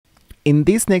In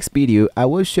this next video, I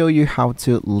will show you how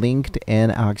to link an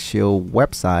actual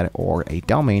website or a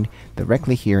domain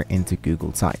directly here into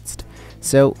Google Sites.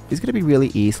 So it's going to be really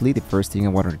easily. The first thing I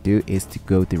want to do is to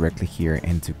go directly here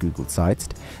into Google Sites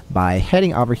by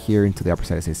heading over here into the upper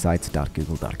side, say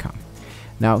sites.google.com.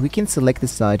 Now we can select the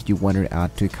site you want to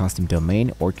add to a custom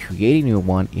domain or create a new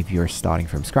one if you're starting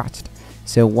from scratch.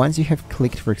 So once you have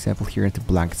clicked, for example, here into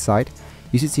blank site,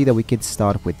 you should see that we can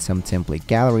start with some template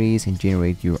galleries and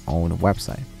generate your own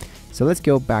website. So let's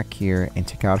go back here and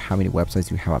check out how many websites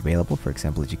we have available. For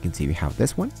example, as you can see, we have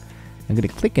this one. I'm going to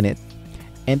click on it,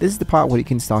 and this is the part where you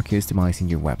can start customizing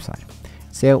your website.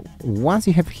 So once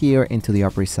you have here into the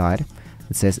upper side,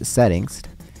 it says settings.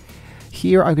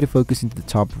 Here I'm going to focus into the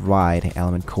top right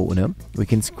element corner. We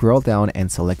can scroll down and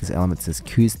select this element that says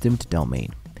custom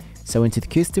domain. So into the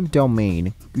custom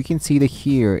domain, we can see that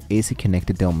here is a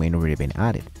connected domain already been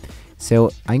added.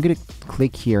 So I'm going to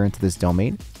click here into this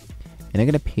domain and I'm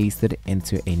going to paste it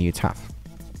into a new tab.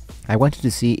 I want you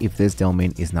to see if this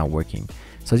domain is now working.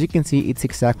 So as you can see, it's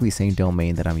exactly the same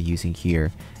domain that I'm using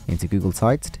here into Google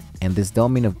Sites, and this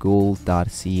domain of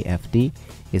google.cfd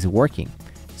is working.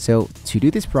 So to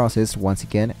do this process, once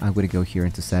again, I'm going to go here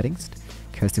into settings,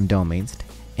 custom domains,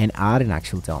 and add an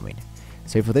actual domain.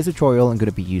 So for this tutorial, I'm going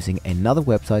to be using another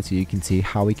website so you can see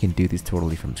how we can do this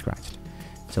totally from scratch.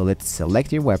 So let's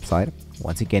select your website.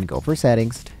 Once again, go for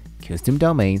settings, custom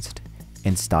domains,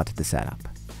 and start the setup.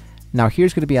 Now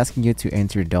here's going to be asking you to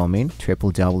enter your domain,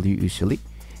 www usually,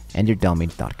 and your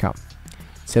domain.com.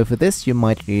 So for this, you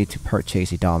might need to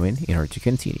purchase a domain in order to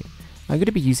continue. I'm going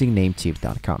to be using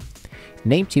namecheap.com.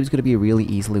 Namecheap is going to be a really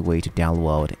easy way to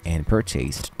download and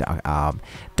purchase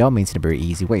domains in a very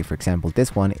easy way. For example,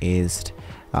 this one is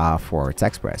for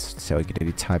TextPress. So you're going to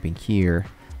be typing here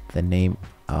the name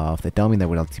of the domain that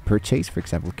we'd like to purchase. For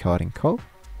example, Code & Co.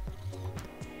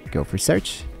 Go for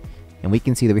search, and we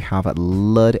can see that we have a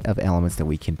lot of elements that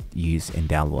we can use and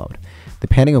download.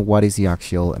 Depending on what is the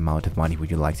actual amount of money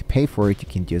would you like to pay for it, you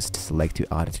can just select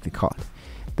to add it to the cart.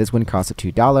 This one costs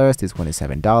 $2, this one is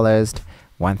 $7,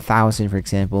 1,000 for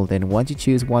example. Then once you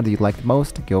choose one that you like the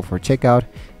most, go for checkout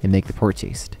and make the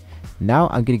purchase. Now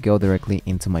I'm going to go directly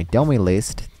into my domain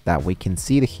list that we can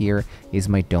see that here is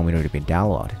my domain already been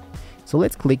downloaded. So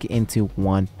let's click into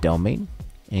one domain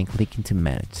and click into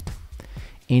managed.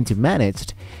 Into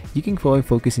managed, you can go and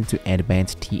focus into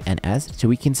advanced TNS so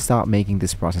we can start making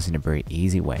this process in a very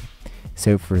easy way.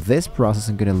 So for this process,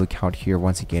 I'm going to look out here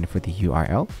once again for the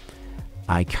URL.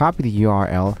 I copy the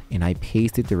URL and I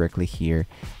paste it directly here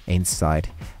inside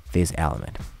this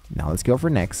element. Now let's go for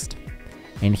next.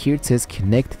 And here it says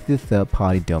connect to the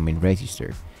third-party domain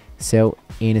register. So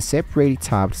in a separated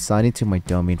tab, sign into my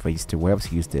domain register where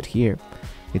I've used it here.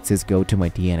 It says go to my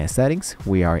DNS settings.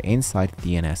 We are inside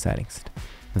DNS settings.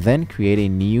 Then create a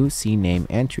new CNAME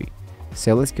entry.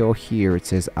 So let's go here. It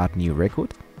says add new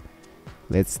record.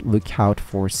 Let's look out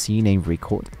for CNAME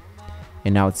record.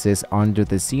 And now it says under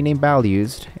the CNAME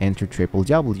values, enter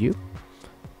www.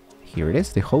 Here it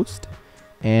is, the host.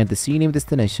 And the CNAME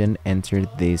destination, enter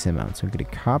this amount. So I'm going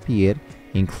to copy it,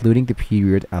 including the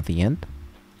period at the end.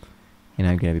 And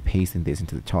I'm going to be pasting this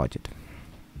into the target.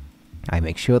 I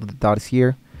make sure that the dot is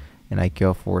here, and I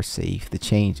go for save the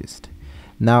changes.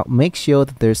 Now make sure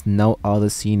that there's no other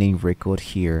CNAME record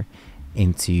here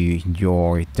into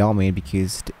your domain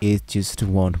because it just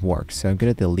won't work. So I'm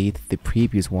going to delete the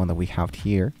previous one that we have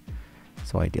here.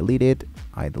 So I delete it,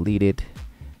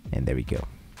 and there we go.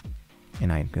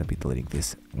 And I'm going to be deleting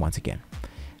this once again.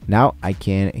 Now I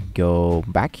can go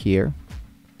back here,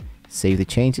 save the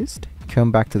changes,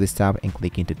 come back to this tab and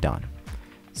click into done.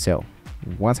 So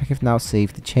once I have now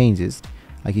saved the changes,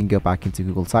 I can go back into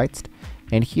Google Sites,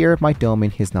 and here my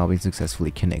domain has now been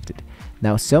successfully connected.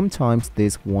 Now sometimes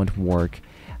this won't work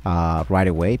right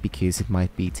away because it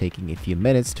might be taking a few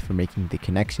minutes for making the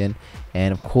connection,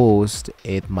 and of course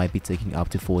it might be taking up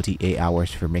to 48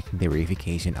 hours for making the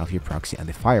verification of your proxy and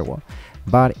the firewall.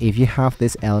 But if you have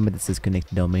this element that says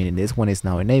connect domain and this one is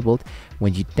now enabled,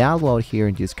 when you download here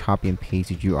and just copy and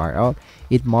paste your URL,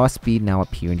 it must be now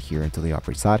appearing here into the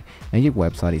upper side, and your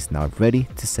website is now ready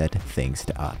to set things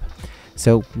up.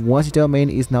 So once your domain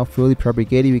is now fully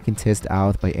propagated, we can test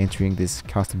out by entering this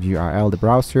custom URL. The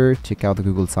browser, check out the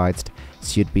Google Sites,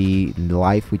 should be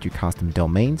live with your custom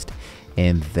domains,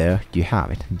 and there you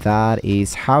have it. That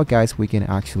is how, guys, we can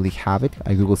actually have it.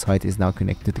 A Google site is now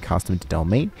connected to the custom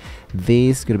domain.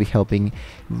 This is going to be helping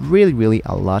really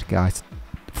a lot, guys,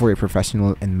 for a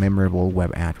professional and memorable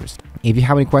web address. If you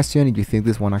have any question and you think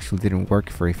this one actually didn't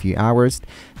work for a few hours,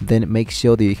 then make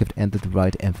sure that you have entered the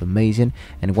right information,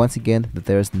 and once again that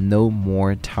there's no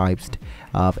more types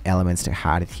of elements to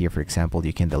add it here. For example,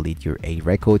 you can delete your A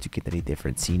record, you can delete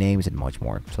different CNAMEs and much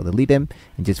more. So delete them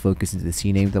and just focus into the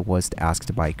CNAME that was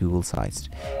asked by Google Sites.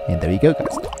 And there you go,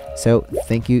 guys. So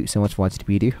thank you so much for watching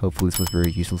the video. Hopefully this was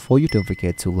very useful for you. Don't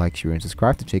forget to like, share and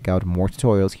subscribe to check out more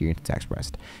tutorials here in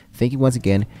TextPress. Thank you once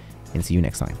again and see you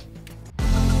next time.